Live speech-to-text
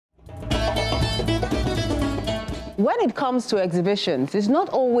When it comes to exhibitions, it's not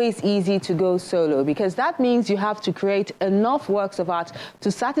always easy to go solo because that means you have to create enough works of art to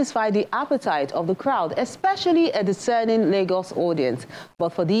satisfy the appetite of the crowd, especially a discerning Lagos audience. But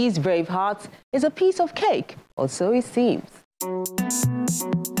for these brave hearts, it's a piece of cake, or so it seems.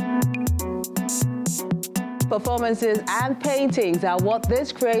 Performances and paintings are what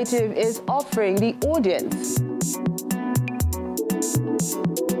this creative is offering the audience.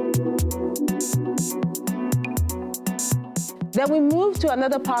 Then we move to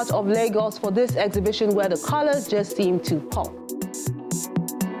another part of Lagos for this exhibition where the colors just seem to pop.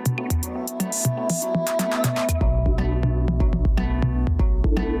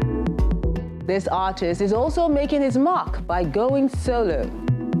 This artist is also making his mark by going solo.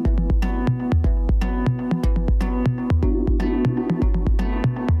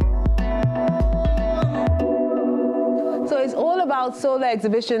 It's all about solo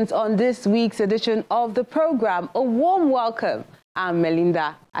exhibitions on this week's edition of the program. A warm welcome. I'm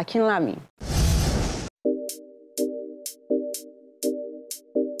Melinda Akinlami.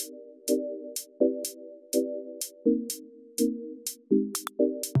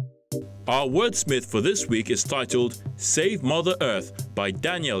 Our wordsmith for this week is titled Save Mother Earth by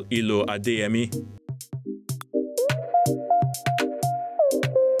Daniel Ilo Adeyemi.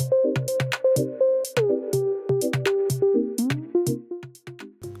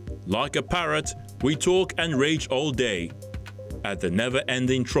 Like a parrot, we talk and rage all day at the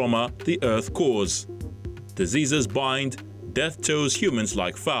never-ending trauma the earth causes. Diseases bind, death tows humans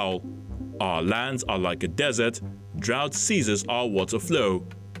like fowl. Our lands are like a desert, drought seizes our water flow.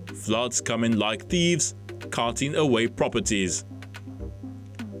 Floods come in like thieves, carting away properties.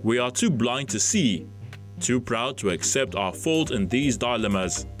 We are too blind to see, too proud to accept our fault in these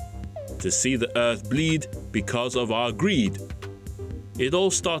dilemmas, to see the earth bleed because of our greed. It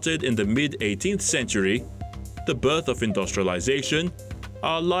all started in the mid-18th century, the birth of industrialization,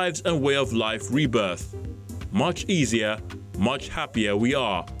 our lives and way of life rebirth. Much easier, much happier we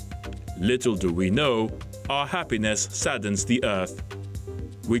are. Little do we know, our happiness saddens the earth.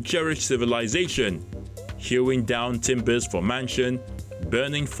 We cherish civilization, hewing down timbers for mansion,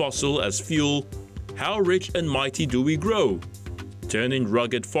 burning fossil as fuel. How rich and mighty do we grow, turning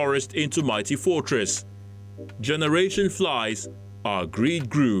rugged forest into mighty fortress. Generation flies, our greed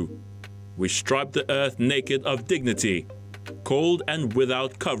grew. We striped the earth naked of dignity. Cold and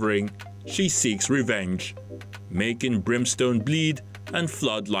without covering, she seeks revenge, making brimstone bleed and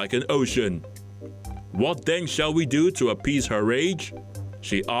flood like an ocean. What then shall we do to appease her rage?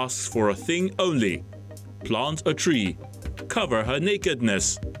 She asks for a thing only: plant a tree, cover her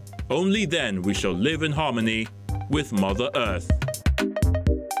nakedness. Only then we shall live in harmony with Mother Earth.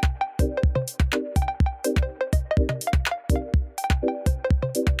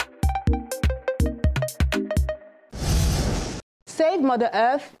 Save Mother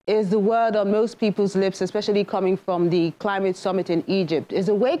Earth is the word on most people's lips, especially coming from the climate summit in Egypt. It's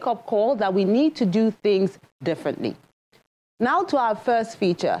a wake-up call that we need to do things differently. Now to our first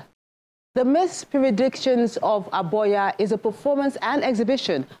feature. The Miss Predictions of Aboya is a performance and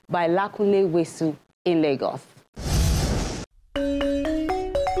exhibition by Lakunle Wesu in Lagos.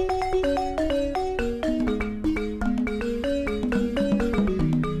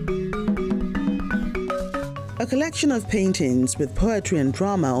 A collection of paintings with poetry and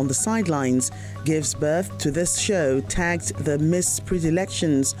drama on the sidelines gives birth to this show tagged the Miss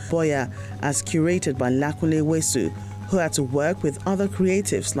Predilections Boya as curated by Lakunle Wesu, who had to work with other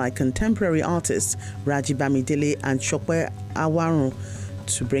creatives like contemporary artists Raji Bamidele and Shokwe Awarun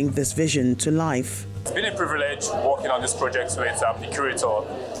to bring this vision to life. It's been a privilege working on this project with the curator,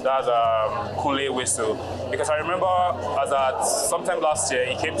 that's Kunle Wesu, because I remember sometime last year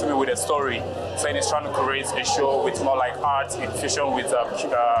he came to me with a story saying he's trying to create a show with more like art infusion with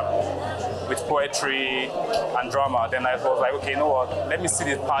poetry and drama. Then I was like, okay, you know what, let me see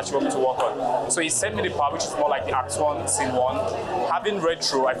the part you want me to work on. So he sent me the part which is more like the Act 1, Scene 1. Having read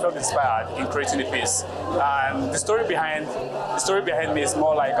through, I felt inspired in creating the piece. And the story behind me is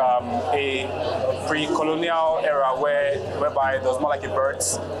more like a pre-colonial era whereby there was more like a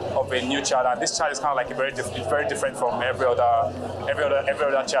birth of a new child, and this child is kind of like very different from every other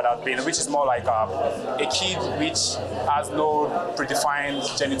child I've been, which is more like a kid which has no predefined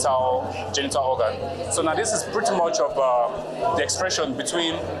genital organ. So now this is pretty much of the expression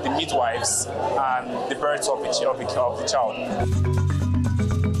between the midwives and the birth of the child.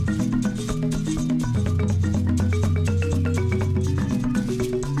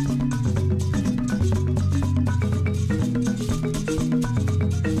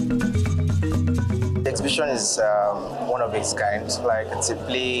 The exhibition is one one of its kind. Like it's a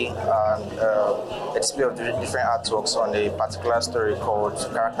play and a display of different artworks on a particular story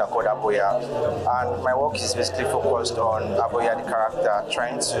character called Aboya. And my work is basically focused on Aboya, the character,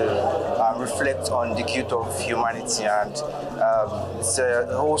 trying to reflect on the guilt of humanity. And it's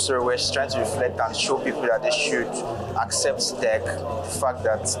a whole story where she's trying to reflect and show people that they should accept the fact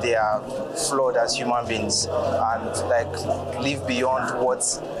that they are flawed as human beings and like live beyond what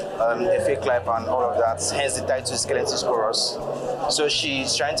a fake life and all of that. Hence the title Skeleton's Chorus. So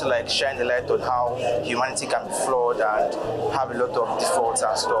she's trying to like shine the light on how humanity can be flawed and have a lot of defaults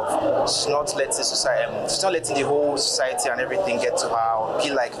and stuff. She's not letting the whole society and everything get to her or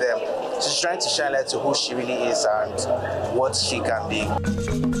be like them. She's trying to shine light to who she really is and what she can be.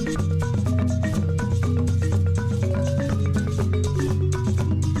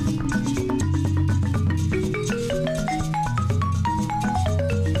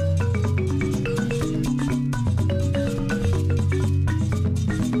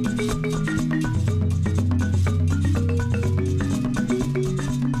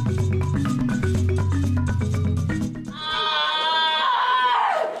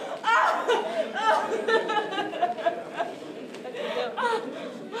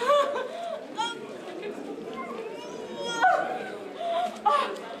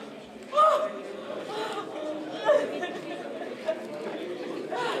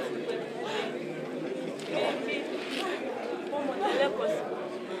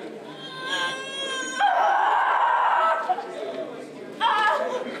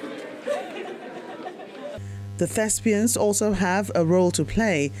 The thespians also have a role to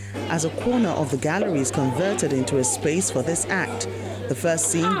play as a corner of the gallery is converted into a space for this act. The first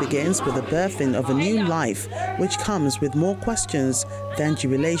scene begins with the birthing of a new life, which comes with more questions than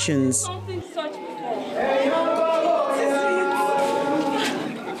jubilations.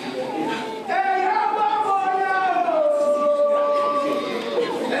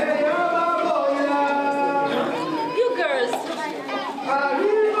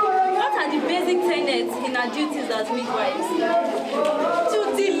 Duties as midwives to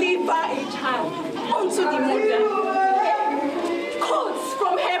deliver a child unto the mother. Courts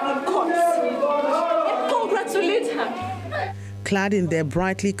from heaven, courts. Congratulate her. Clad in their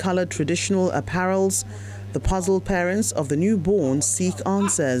brightly colored traditional apparels, the puzzled parents of the newborn seek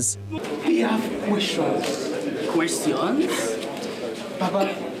answers. We have questions. Questions?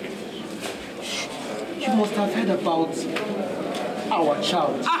 Baba, you must have heard about our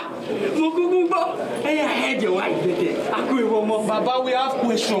child. Baba, we have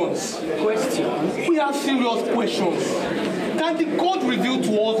questions. Questions? We have serious questions. Can the God reveal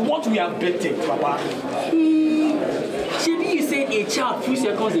to us what we have betted, Baba? Should you say a child 2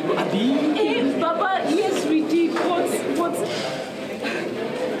 seconds ago, Abi? Baba, yes, we did. But,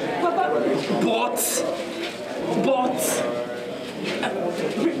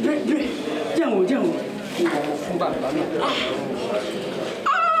 Baba.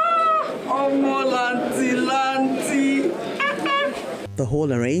 The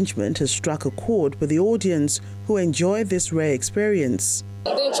whole arrangement has struck a chord with the audience who enjoy this rare experience.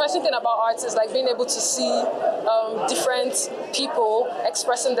 The interesting thing about art is like being able to see different people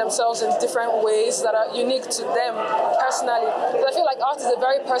expressing themselves in different ways that are unique to them personally. Because I feel like art is a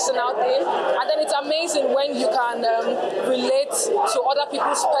very personal thing, and then it's amazing when you can relate to other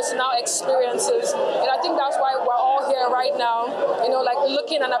people's personal experiences. And I think that's why we're all here right now, you know, like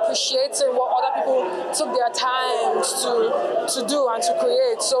looking and appreciating what other people took their time to do and to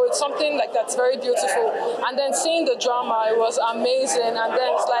create. So it's something like that's very beautiful. And then seeing the drama, it was amazing. And then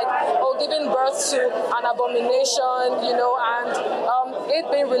it's like, giving birth to an abomination, you know, and it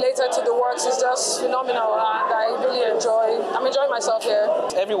being related to the works is just phenomenal, and I really I'm enjoying myself here.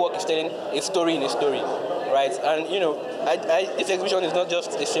 Every work is telling a story in a story, right? And you know, this exhibition is not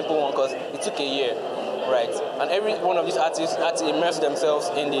just a simple one because it took a year, right? And every one of these artists had to immerse themselves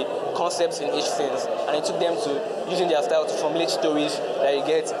in the concepts in each scene, and it took them to using their style to formulate stories that you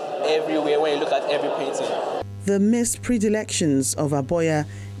get everywhere when you look at every painting. The Missed Predilections of Aboya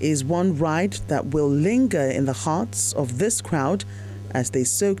is one ride that will linger in the hearts of this crowd as they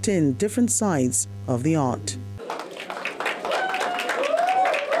soaked in different sides of the art.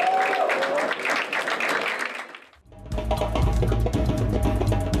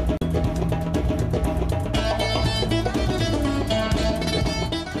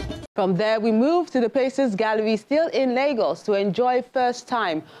 From there, we move to the Pacers Gallery, still in Lagos, to enjoy First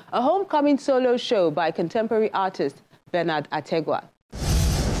Time, a homecoming solo show by contemporary artist Bernard Ategua.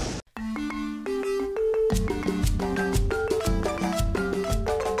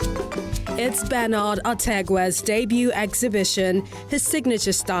 It's Bernard Otegwa's debut exhibition. His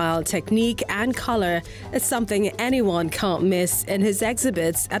signature style, technique and color is something anyone can't miss in his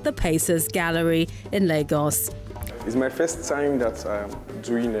exhibits at the Pacers Gallery in Lagos. It's my first time that I'm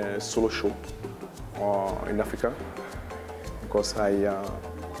doing a solo show in Africa, because I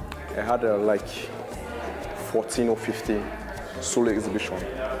had like 14 or 15 solo exhibitions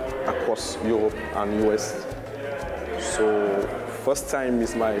across Europe and US. So first time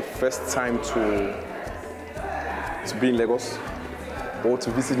is my first time to be in Lagos or to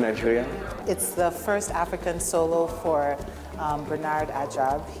visit Nigeria. It's the first African solo for Bernard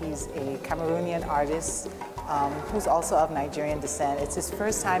Ajab. He's a Cameroonian artist who's also of Nigerian descent. It's his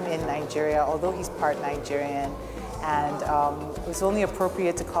first time in Nigeria, although he's part Nigerian. And it was only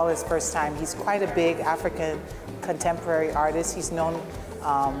appropriate to call his first time. He's quite a big African contemporary artist. He's known,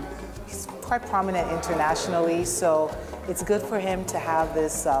 he's quite prominent internationally, so it's good for him to have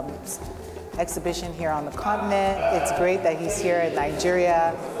this exhibition here on the continent. It's great that he's here in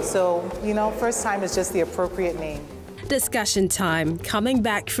Nigeria. So, you know, first time is just the appropriate name. Discussion time. Coming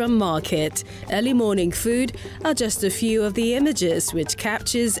back from market, early morning food are just a few of the images which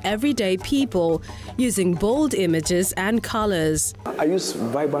captures everyday people using bold images and colors. I use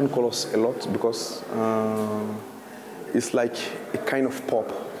vibrant colors a lot because it's like a kind of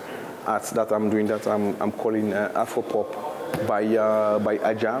pop art that I'm doing, that I'm calling Afro pop by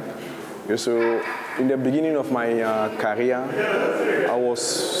Ajab. So in the beginning of my career, I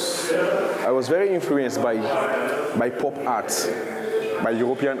was very influenced by pop art, by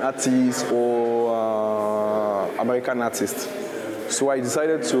European artists or American artists. So I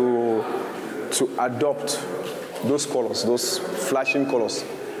decided to adopt those colors, those flashing colors,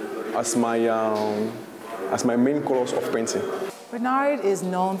 as my main colors of painting. Bernard is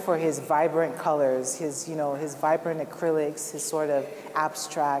known for his vibrant colors, his vibrant acrylics, his sort of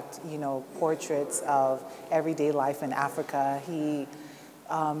abstract, portraits of everyday life in Africa. He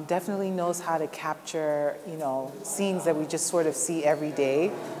definitely knows how to capture, scenes that we just sort of see every day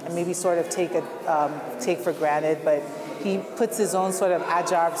and maybe sort of take for granted, but he puts his own sort of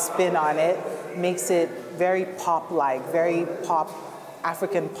Ajab spin on it, makes it very pop-like, very pop,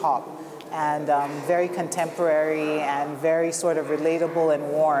 African pop, and very contemporary and very sort of relatable and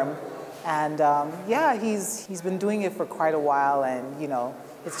warm. And yeah, he's been doing it for quite a while, and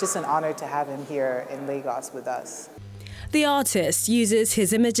it's just an honor to have him here in Lagos with us. The artist uses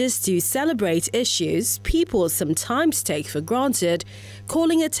his images to celebrate issues people sometimes take for granted,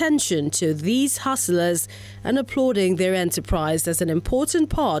 calling attention to these hustlers and applauding their enterprise as an important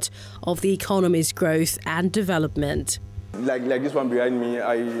part of the economy's growth and development. Like this one behind me,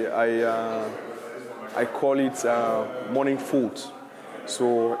 I call it morning food.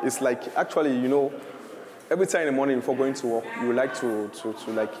 So it's like, actually, every time in the morning before going to work, you would like to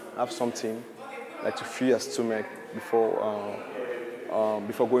like have something, like to fill your stomach before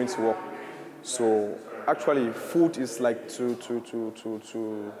going to work. So actually, food is like if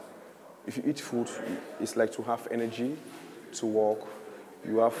you eat food, it's like to have energy to work.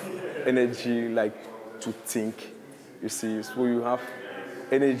 You have energy like to think. You see, so you have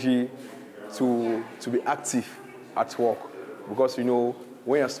energy to be active at work, because when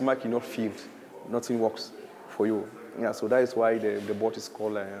your stomach is not filled, nothing works for you. Yeah, so that is why the board is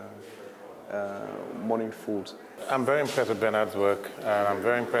called morning food. I'm very impressed with Bernard's work, and I'm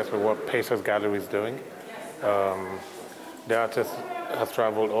very impressed with what Pacers Gallery is doing. The artist has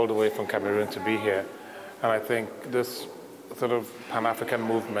traveled all the way from Cameroon to be here, and I think this sort of Pan-African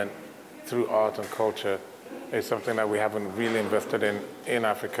movement through art and culture is something that we haven't really invested in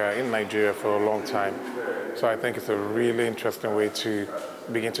Africa, in Nigeria, for a long time. So I think it's a really interesting way to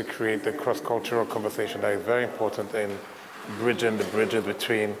begin to create the cross-cultural conversation that is very important in bridging the bridges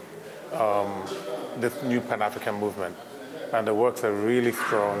between this new Pan-African movement. And the works are really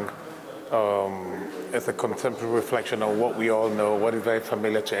strong. It's a contemporary reflection of what we all know, what is very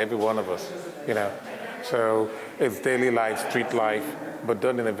familiar to every one of us, So it's daily life, street life, but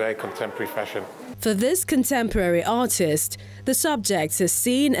done in a very contemporary fashion. For this contemporary artist, the subjects as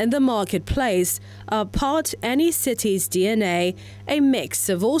seen in the marketplace are part any city's DNA, a mix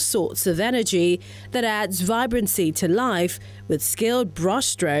of all sorts of energy that adds vibrancy to life with skilled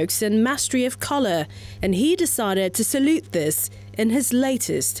brushstrokes and mastery of color, and he decided to salute this in his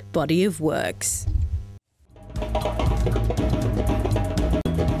latest body of works.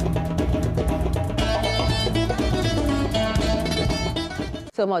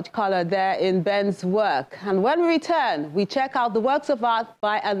 So much color there in Ben's work. And when we return, we check out the works of art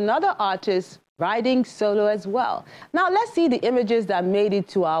by another artist riding solo as well. Now let's see the images that made it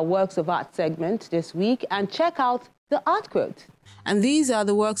to our works of art segment this week and check out the art quote. And these are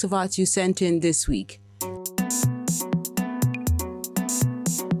the works of art you sent in this week.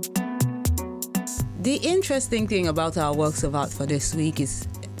 The interesting thing about our works of art for this week is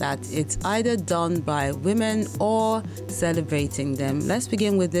that it's either done by women or celebrating them. Let's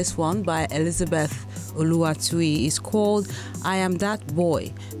begin with this one by Elizabeth Oluwatui. It's called I Am That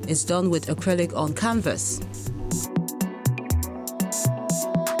Boy. It's done with acrylic on canvas.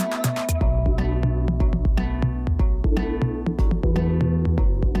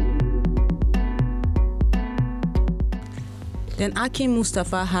 Then Akim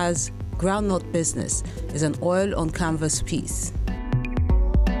Mustafa has Groundnut Business. Is an oil on canvas piece.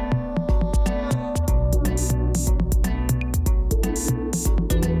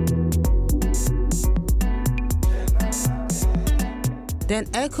 Then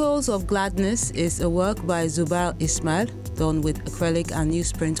Echoes of Gladness is a work by Zubair Ismail, done with acrylic and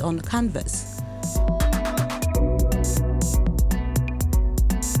newsprint on canvas.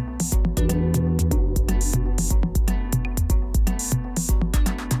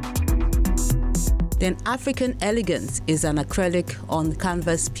 Then African Elegance is an acrylic on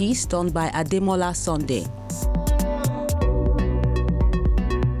canvas piece done by Ademola Sunday.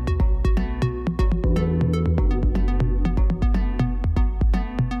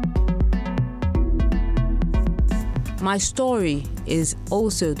 My Story is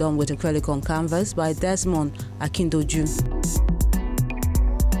also done with acrylic on canvas by Desmond Akindoju.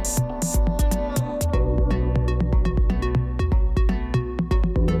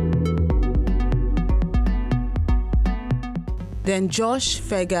 Then Josh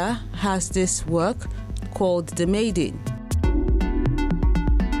Fega has this work called The Maiden.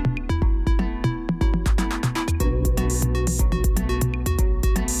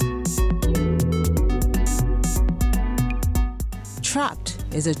 Trapped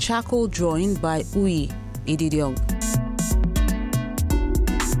is a charcoal drawing by Uyi Ididiong.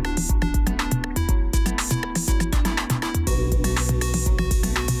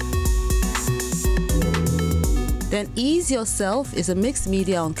 Then Ease Yourself is a mixed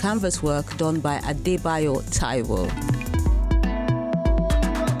media on canvas work done by Adebayo Taiwo.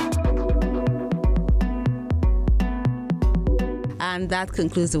 And that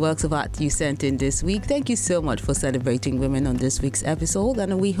concludes the works of art you sent in this week. Thank you so much for celebrating women on this week's episode,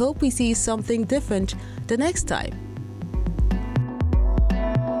 and we hope we see something different the next time.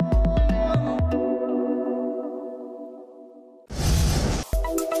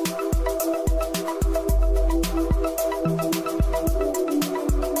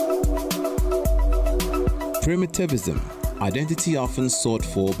 Primitivism, identity often sought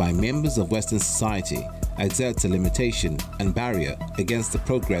for by members of Western society, exerts a limitation and barrier against the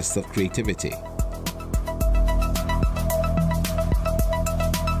progress of creativity.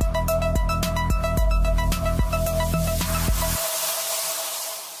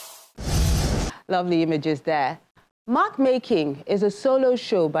 Lovely images there. Mark Making is a solo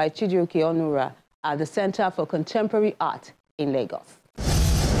show by Chijioke Onura at the Center for Contemporary Art in Lagos.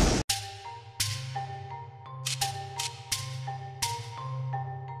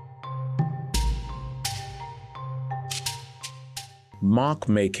 Mark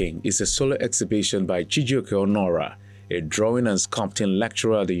Making is a solo exhibition by Chijioke Onura, a drawing and sculpting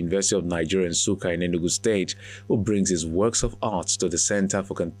lecturer at the University of Nigeria Nsukka in Enugu State, who brings his works of art to the Center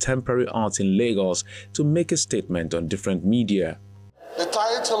for Contemporary Art in Lagos to make a statement on different media. The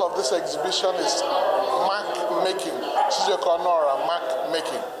title of this exhibition is Mark Making, Chijioke Onura, Mark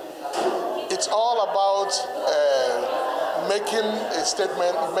Making. It's all about making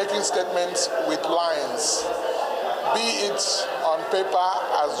statements with lines, be it on paper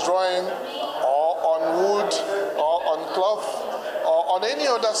as drawing, or on wood, or on cloth, or on any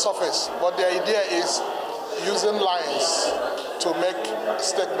other surface. But the idea is using lines to make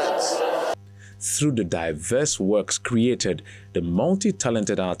statements. Through the diverse works created, the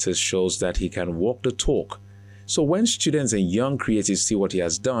multi-talented artist shows that he can walk the talk. So when students and young creatives see what he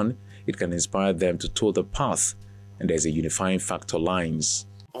has done, it can inspire them to toe the path. And there's a unifying factor: lines.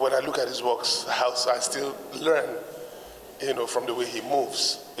 When I look at his works, I still learn, from the way he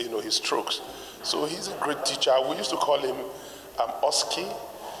moves, his strokes. So he's a great teacher. We used to call him Oski.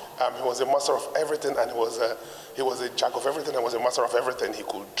 He was a master of everything, and he was a jack of everything and was a master of everything. He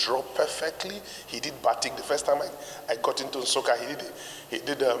could draw perfectly. He did batik. The first time I got into Nsukka, he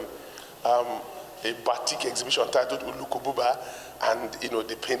did a batik exhibition titled Ulukububa, And, you know,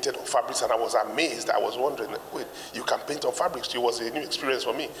 they painted on fabrics, and I was amazed. I was wondering, wait, you can paint on fabrics? It was a new experience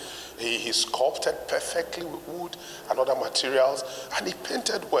for me. He sculpted perfectly with wood and other materials, and he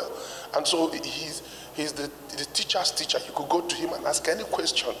painted well. And so he's the teacher's teacher. You could go to him and ask any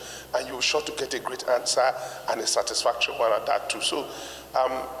question, and you're sure to get a great answer and a satisfactory one at that too. So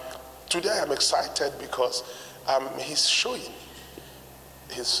today I'm excited because he's showing,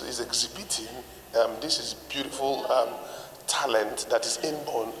 he's exhibiting this is beautiful talent that is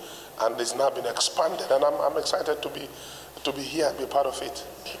inborn and is now been expanded, and I'm excited to be here and be part of it.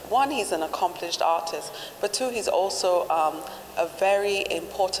 One, he's an accomplished artist, but two, he's also a very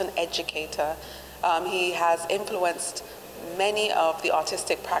important educator. He has influenced many of the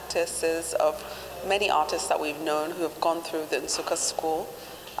artistic practices of many artists that we've known who have gone through the Nsukka School.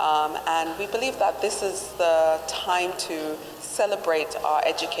 And we believe that this is the time to celebrate our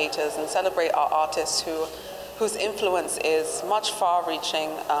educators and celebrate our artists whose influence is much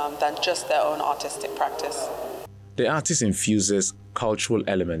far-reaching than just their own artistic practice. The artist infuses cultural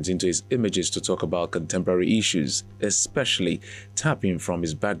elements into his images to talk about contemporary issues, especially tapping from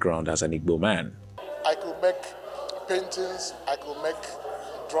his background as an Igbo man. I could make paintings, I could make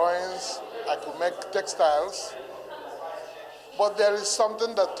drawings, I could make textiles, but there is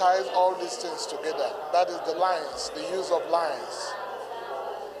something that ties all these things together. That is the lines, the use of lines.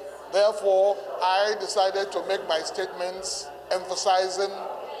 Therefore, I decided to make my statements emphasizing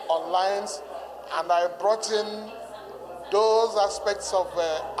on lines, and I brought in those aspects of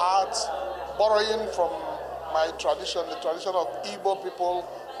art, borrowing from my tradition, the tradition of Igbo people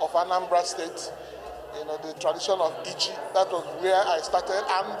of Anambra State, you know, the tradition of Ichi. That was where I started,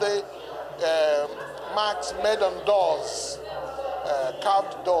 and the marks made on doors,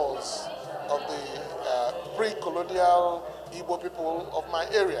 carved doors of the pre-colonial Igbo people of my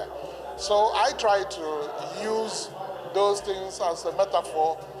area. So I try to use those things as a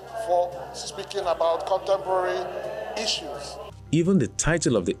metaphor for speaking about contemporary issues. Even the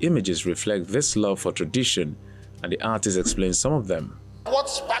title of the images reflect this love for tradition, and the artist explains some of them. What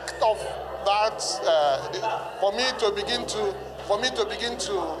sparked off that for me to begin to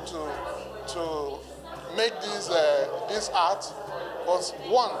make this art was,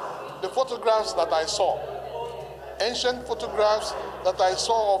 one, the photographs that I saw, ancient photographs that I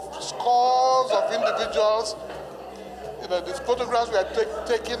saw of scores of individuals. You know, these photographs were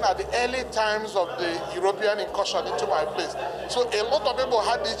taken at the early times of the European incursion into my place. So a lot of people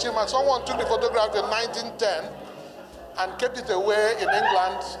had the Ichima. Someone took the photograph in 1910 and kept it away in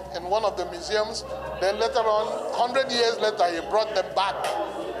England in one of the museums. Then later on, 100 years later, he brought them back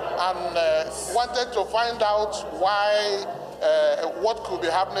and wanted to find out why, what could be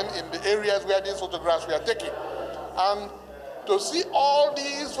happening in the areas where these photographs were taken. And to see all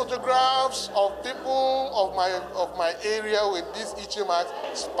these photographs of people of my area with these Ichimas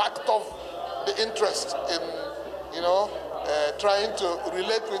sparked off the interest in, you know, trying to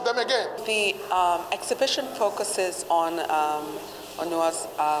relate with them again. The exhibition focuses on Onua's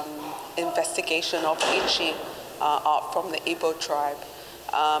investigation of Ichi art from the Igbo tribe.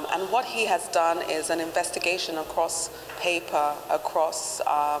 And what he has done is an investigation across paper, across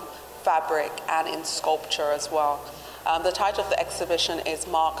fabric, and in sculpture as well. The title of the exhibition is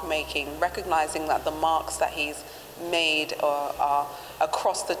Mark Making, recognizing that the marks that he's made are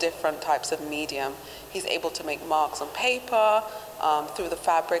across the different types of medium. He's able to make marks on paper, through the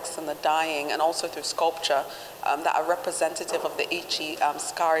fabrics and the dyeing, and also through sculpture that are representative of the Ichi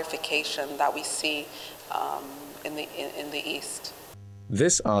scarification that we see in the East.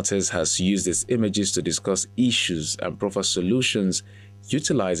 This artist has used his images to discuss issues and proffer solutions,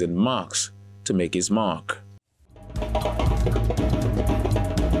 utilizing marks to make his mark.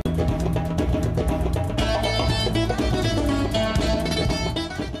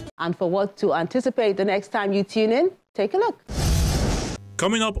 And for what to anticipate the next time you tune in, take a look.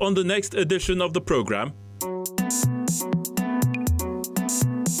 Coming up on the next edition of the program,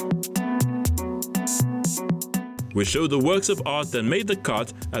 we show the works of art that made the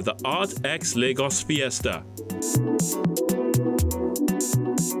cut at the Art X Lagos Fiesta.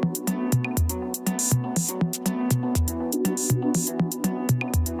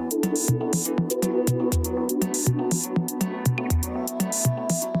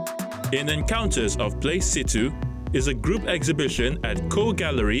 In Encounters of Place Situ is a group exhibition at Co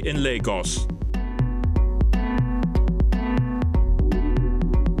Gallery in Lagos.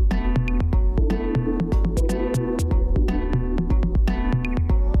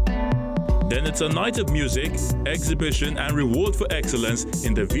 Then it's a night of music, exhibition, and reward for excellence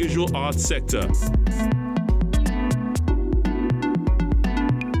in the visual arts sector.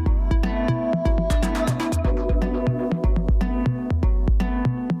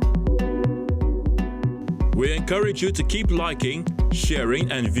 We encourage you to keep liking,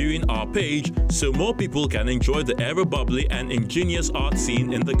 sharing and viewing our page so more people can enjoy the ever-bubbly and ingenious art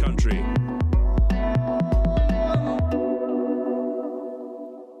scene in the country.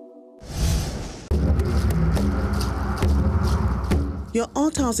 Your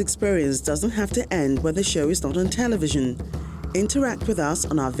Art House experience doesn't have to end when the show is not on television. Interact with us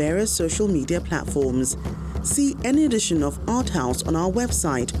on our various social media platforms. See any edition of Art House on our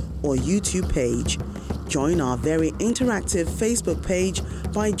website or YouTube page. Join our very interactive Facebook page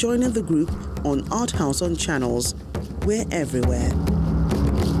by joining the group on Art House on Channels. We're everywhere.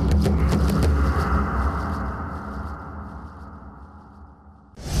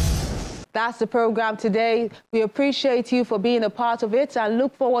 That's the program today. We appreciate you for being a part of it and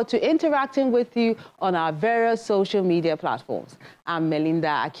look forward to interacting with you on our various social media platforms. I'm Melinda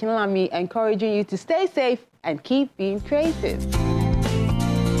Akinlami, encouraging you to stay safe and keep being creative.